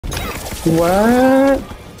What?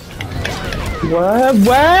 What?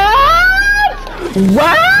 What?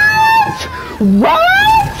 What?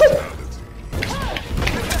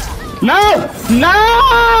 No! No!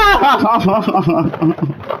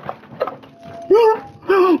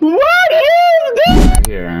 What is this?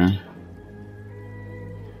 Here.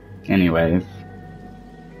 Anyways.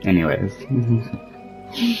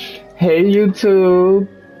 Hey, YouTube.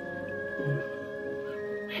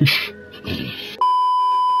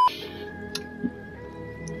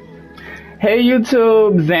 Hey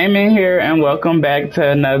YouTube, 𝕗𝕚𝕟𝕕 here, and welcome back to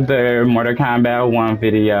another Mortal Kombat 1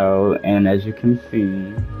 video. And as you can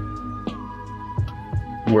see,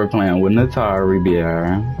 we're playing with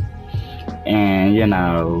𝕗𝕗𝕗𝕗. And you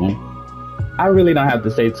know, I really don't have to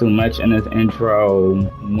say too much in this intro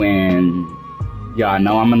when y'all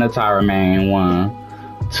know I'm a 𝕗𝕗𝕗 main. 1,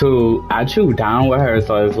 2, I chew down with her,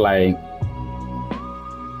 so it's like,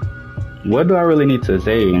 what do I really need to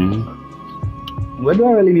say? What do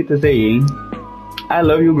I really need to say? I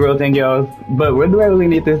love you girls and girls, but what do I really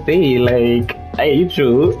need to say? Like, I hate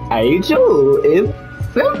you. It's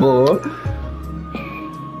simple.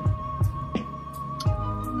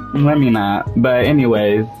 Let me not. But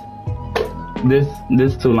anyways,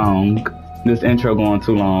 this too long. This intro going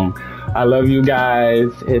too long. I love you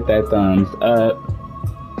guys. Hit that thumbs up.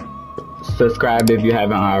 Subscribe if you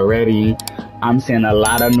haven't already. I'm seeing a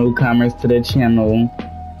lot of newcomers to the channel,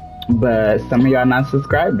 but some of y'all not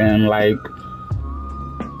subscribing. Like,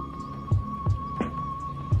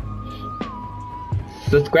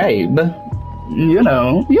 subscribe. You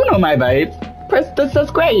know my vibes. Press the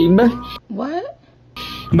subscribe. What?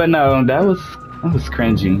 But no, that was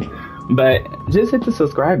cringy. But just hit the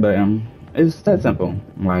subscribe button. It's that simple.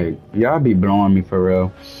 Like, y'all be blowing me for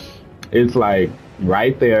real. It's like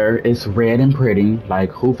right there. It's red and pretty.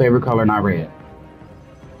 Like, who favorite color not red?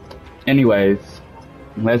 Anyways,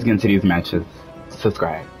 let's get into these matches.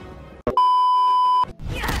 Subscribe.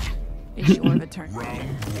 It's your turn. Round 1,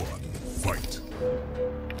 fight.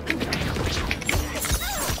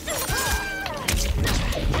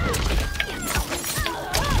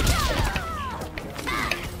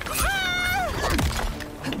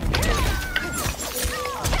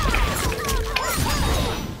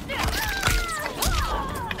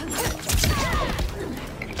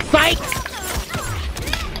 Fight!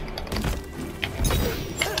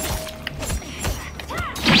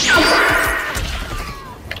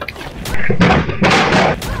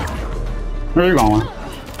 Where you going?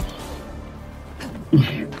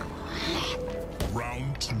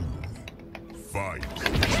 Round 2, fight.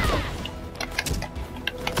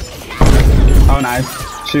 Oh, nice.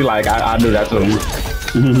 She like, I do that too.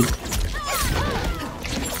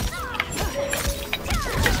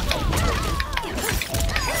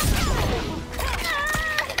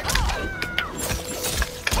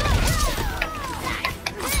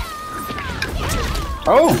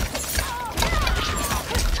 Oh!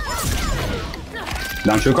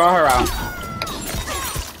 Don't you call her out.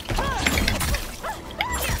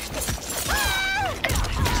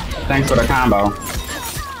 Thanks for the combo.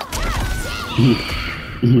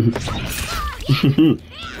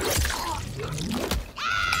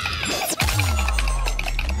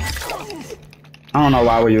 I don't know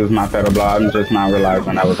why we use my feather blow. I'm just not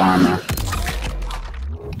realizing that was on there.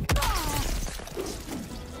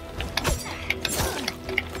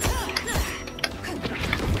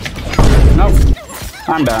 Nope.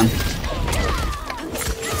 I'm done.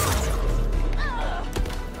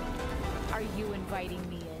 Are you inviting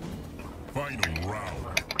me in? Final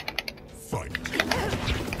round, fight.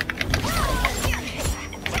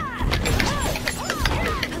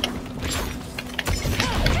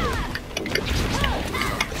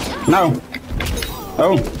 No.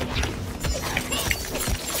 Oh.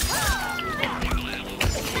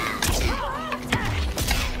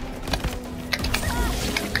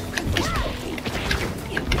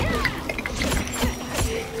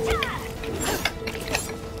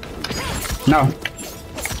 No.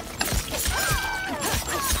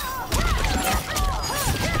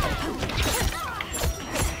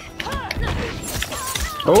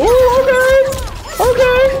 Oh, okay.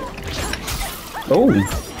 Okay. Oh.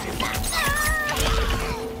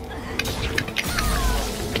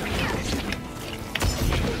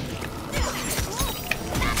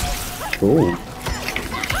 Oh.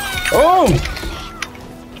 Oh.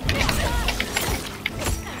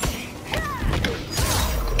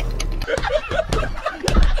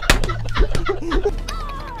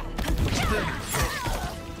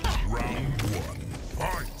 Round 1,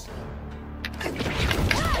 fight.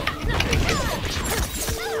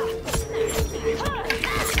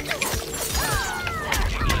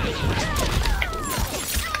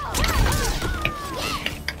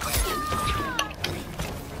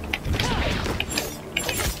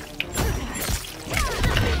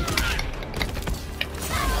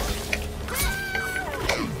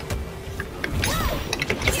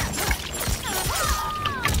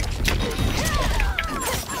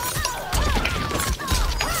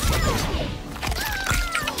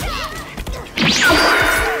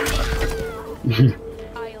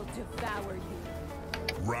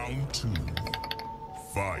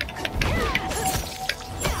 Fight.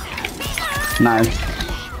 Nice.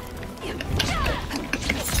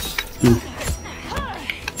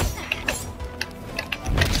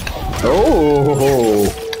 Oh,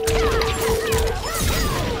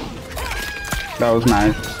 that was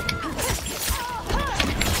nice.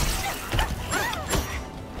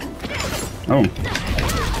 Oh.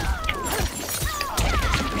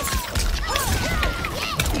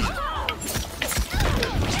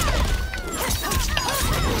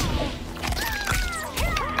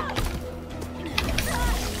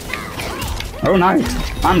 Oh,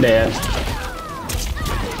 nice. I'm dead.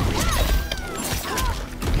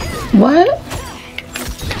 What?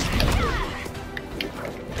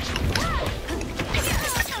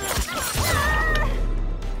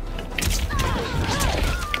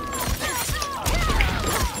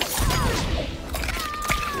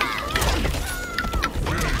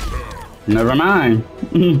 Never mind.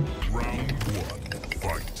 Round 1.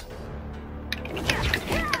 Fight.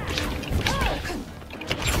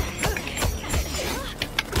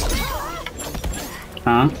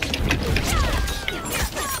 Huh?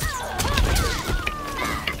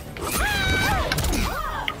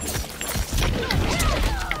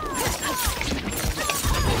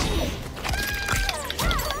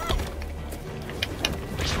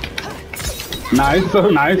 Nice, so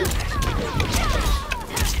nice.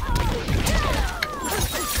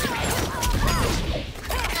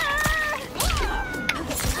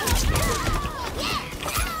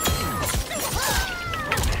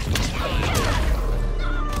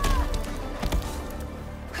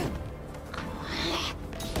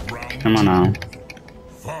 Come on now.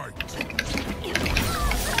 Fight.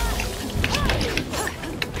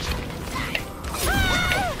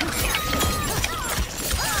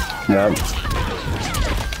 Yep.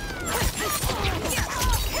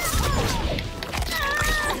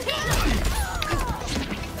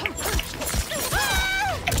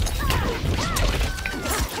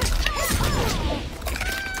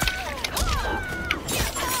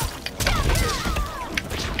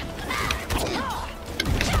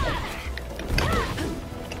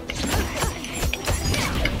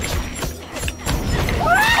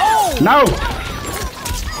 No!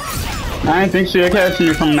 I didn't think she'd catch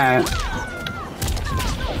me from that.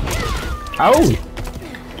 Oh!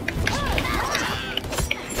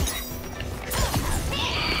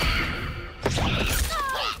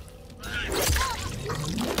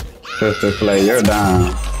 Sister Slay, you're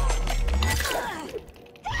down.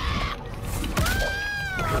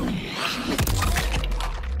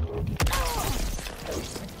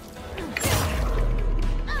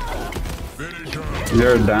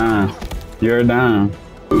 You're down. You're down.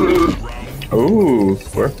 Ooh,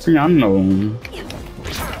 Scorpiano.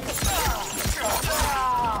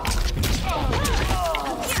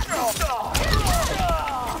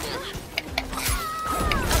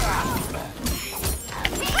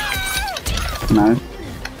 Nice.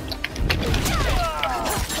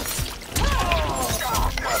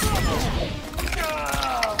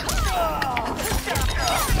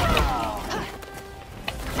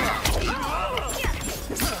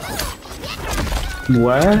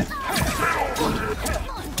 What?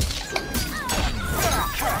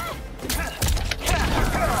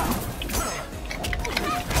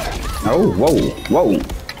 Oh, whoa, whoa.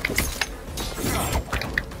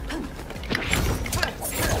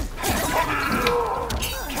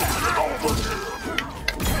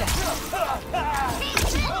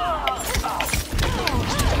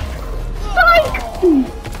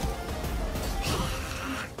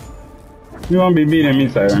 You won't be beating me,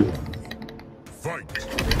 sir. Fight.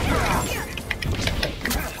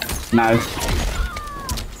 Nice.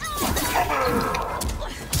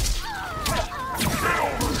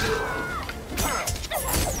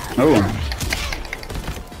 Oh.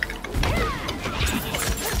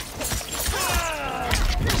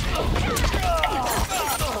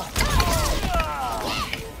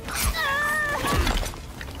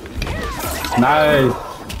 Nice.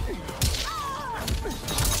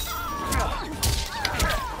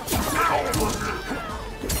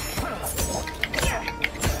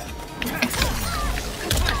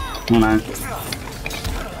 Nice.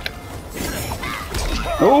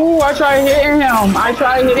 Oh, I tried hitting him. I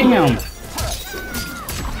tried hitting him.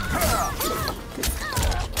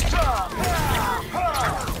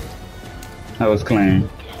 That was clean.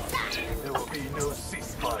 There will be no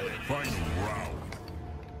ceasefire. Final round.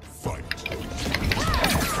 Fight.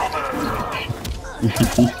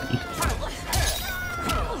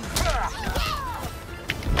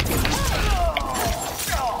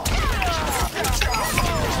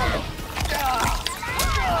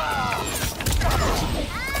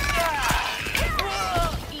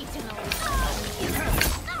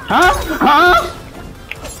 Huh? Huh?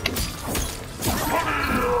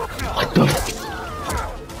 What the?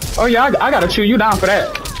 Oh yeah, I gotta chew you down for that.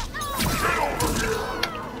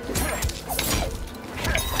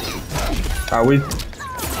 Are we?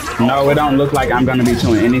 No, it don't look like I'm gonna be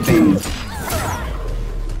chewing anything.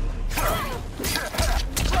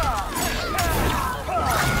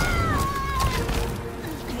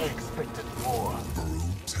 Expected more.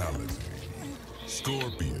 Brutality.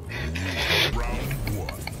 Scorpion. Round 1.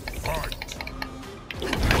 Fight.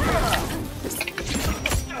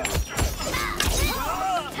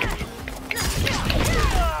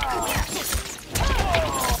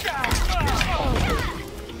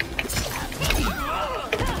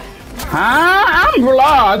 Huh? I'm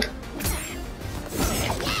vlogged.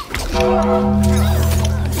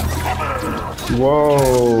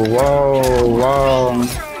 Whoa, whoa, whoa.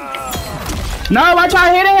 No, I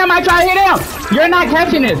tried hitting him. I tried hitting him. You're not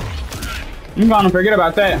catching it. I'm gonna forget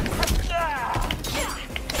about that.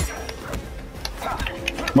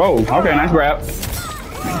 Whoa, okay, nice grab.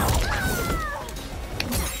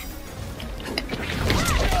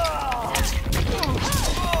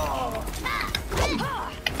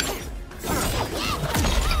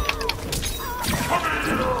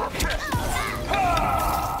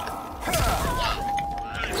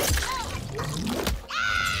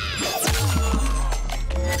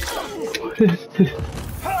 What is this?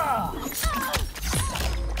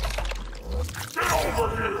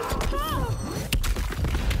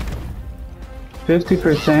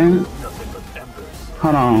 50%.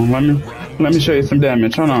 Hold on, let me show you some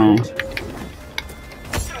damage. Hold on.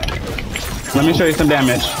 Let me show you some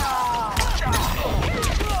damage.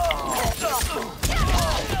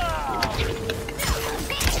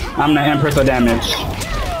 I'm the Empress of damage.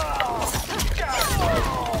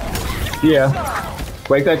 Yeah.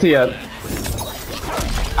 Wake that tea up.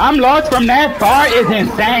 I'm lost from that far is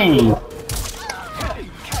insane.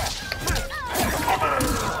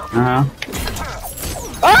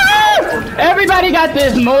 Oh! Everybody got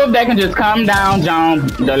this move that can just come down,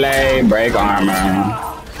 jump, delay, break armor.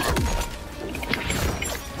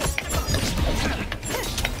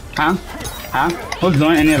 Huh? Huh? Who's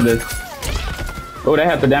doing any of this? Oh, they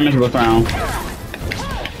have the damage boost round.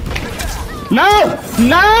 No!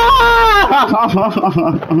 No!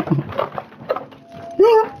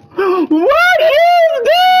 What is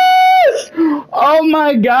this? Oh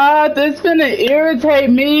my god, this finna irritate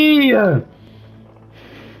me.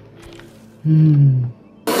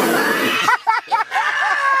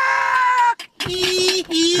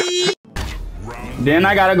 Then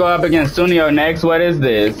I gotta go up against Sunio next. What is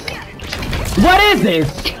this? What is this?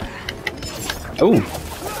 Ooh.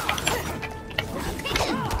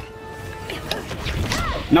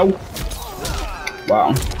 No.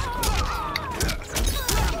 Wow.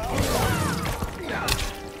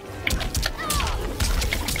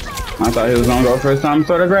 I thought he was gonna go for some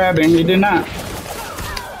sort of grabbing. He did not.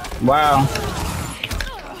 Wow.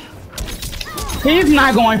 He's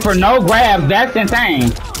not going for no grabs. That's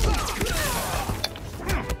insane.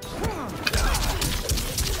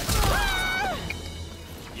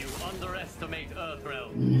 You underestimate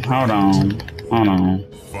Earthrealm. Hold on. Hold on.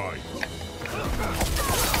 Fight.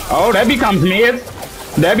 Oh, that becomes mids.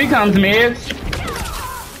 That becomes mids.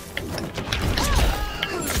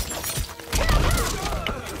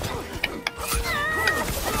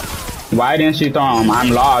 Why didn't she throw him? I'm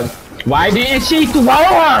lost. Why didn't she throw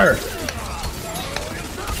her?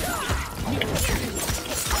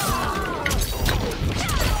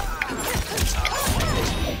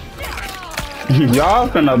 Y'all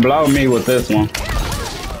finna blow me with this one.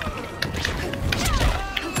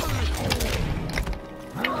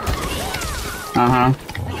 Uh-huh.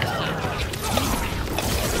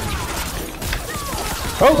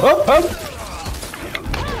 Oh, oh, oh!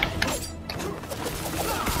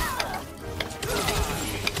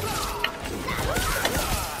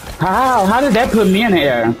 How? How did that put me in the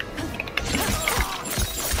air?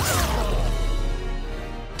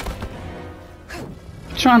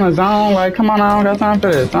 Trying to zone, like, come on, I don't got time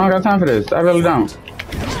for this. I don't got time for this. I really don't.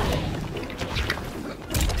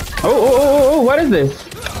 Oh, oh, oh, oh, what is this?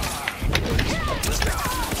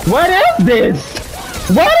 What is this?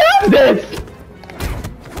 What is this?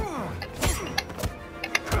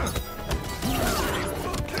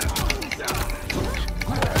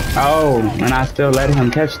 Oh, and I still let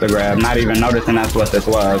him catch the grab, not even noticing that's what this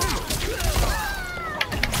was.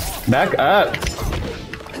 Back up.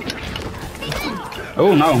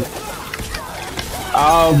 Oh, no.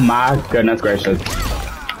 Oh, my goodness gracious.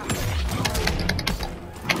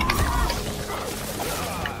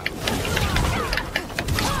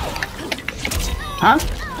 Huh?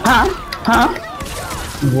 Huh? Huh?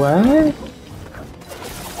 What?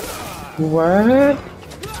 What?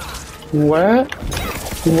 What?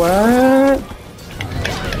 What?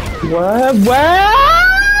 What?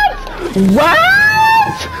 What?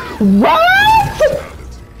 What?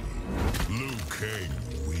 Liu Kang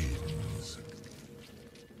wins.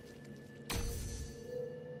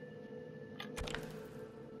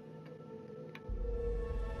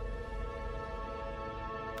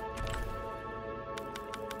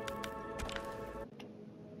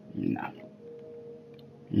 No.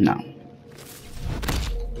 No.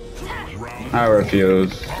 I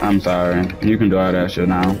refuse. I'm sorry. You can do all that shit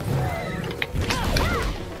now.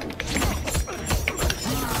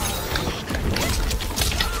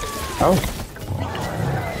 Oh.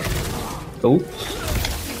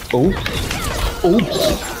 Oops. Oops.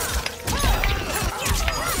 Oops.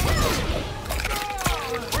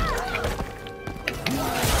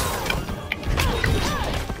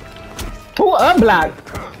 Who unblocked?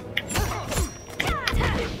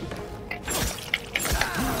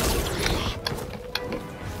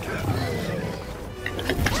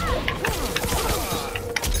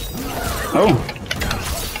 Oh,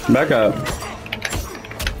 back up.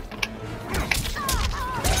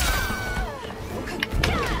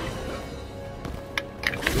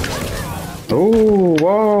 Oh,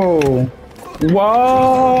 whoa.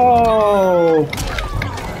 Whoa.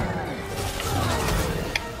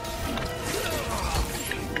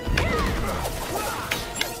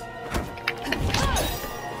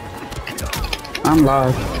 I'm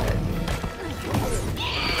lost.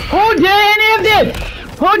 Who did any of this?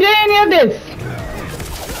 Who did any of this?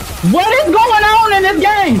 What is going on in this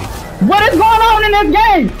game? What is going on in this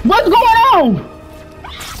game? What's going on?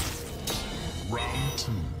 Round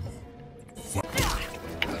 2.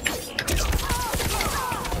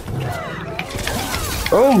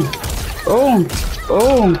 Oh, oh,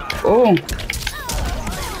 oh, oh.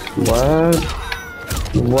 What?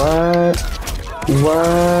 What?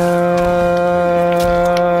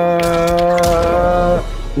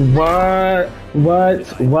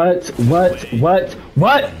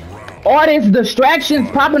 What? All these distractions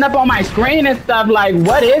popping up on my screen and stuff, like,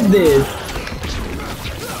 what is this?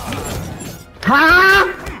 Huh?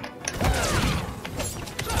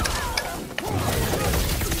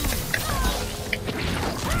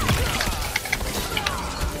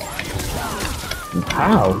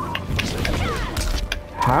 How?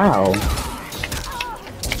 How?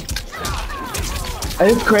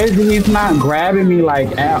 It's crazy he's not grabbing me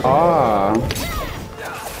like at all.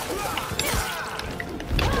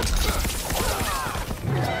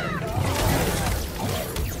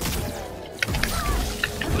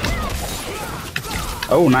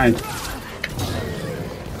 Oh, nice.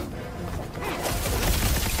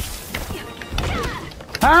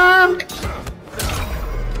 Huh?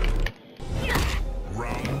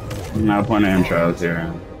 No point in intros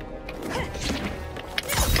here.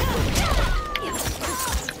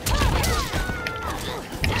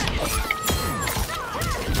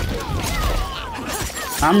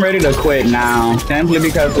 I'm ready to quit now, simply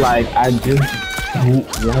because, like, I just don't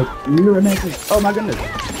like mirror matches. Oh my goodness.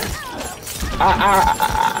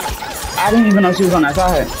 I didn't even know she was on that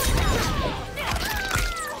side.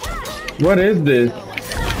 What is this?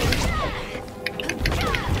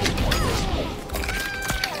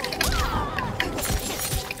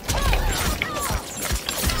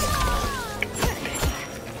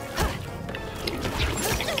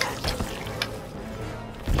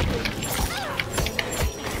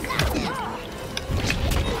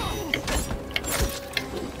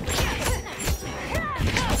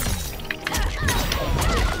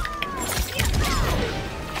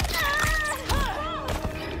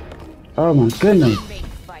 Oh my goodness.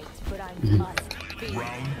 Round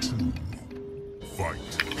 2. Fight.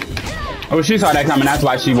 Oh, she saw that coming. That's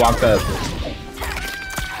why she walked up.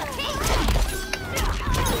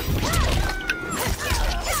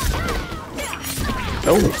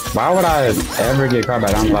 Oh, why would I ever get caught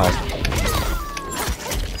by that unlock?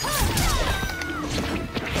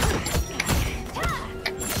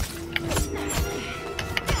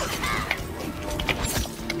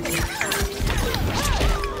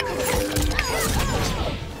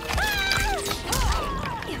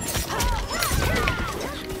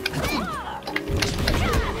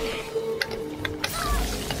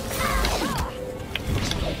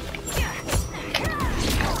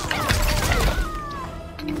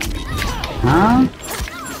 Huh?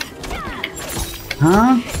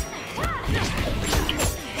 Huh?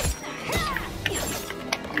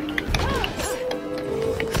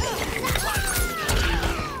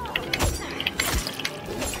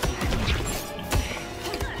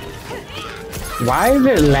 Why is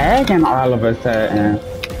it lagging all of a sudden?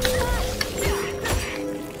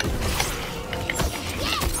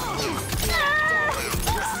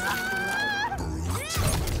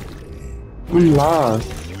 I'm lost.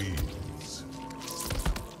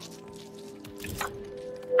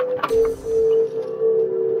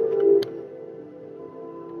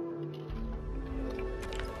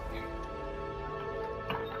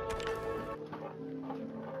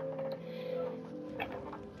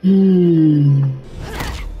 Wins.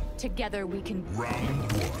 Together we can.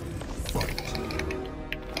 Round 1. Fight.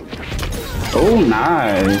 Oh,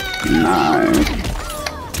 nice. Nice.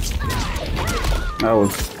 That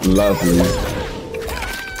was lovely.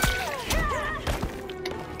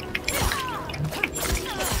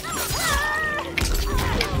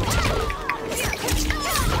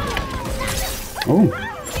 Oh.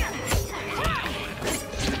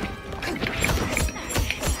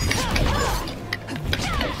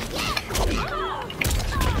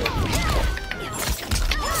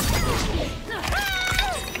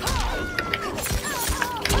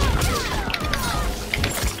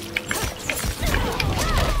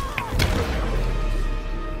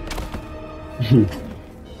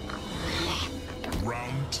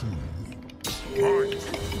 Round 2. Fight.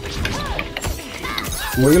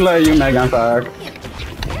 We love you, Megan Fox.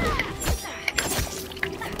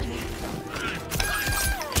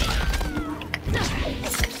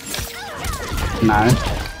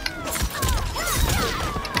 Nice.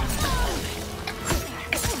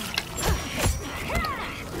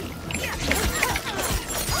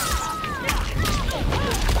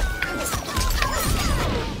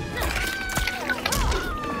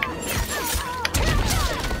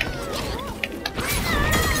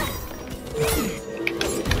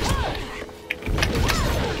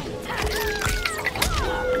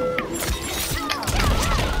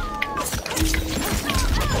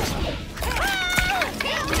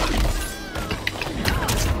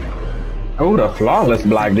 Oh, the flawless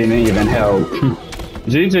block didn't even help.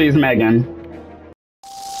 GG's, Megan.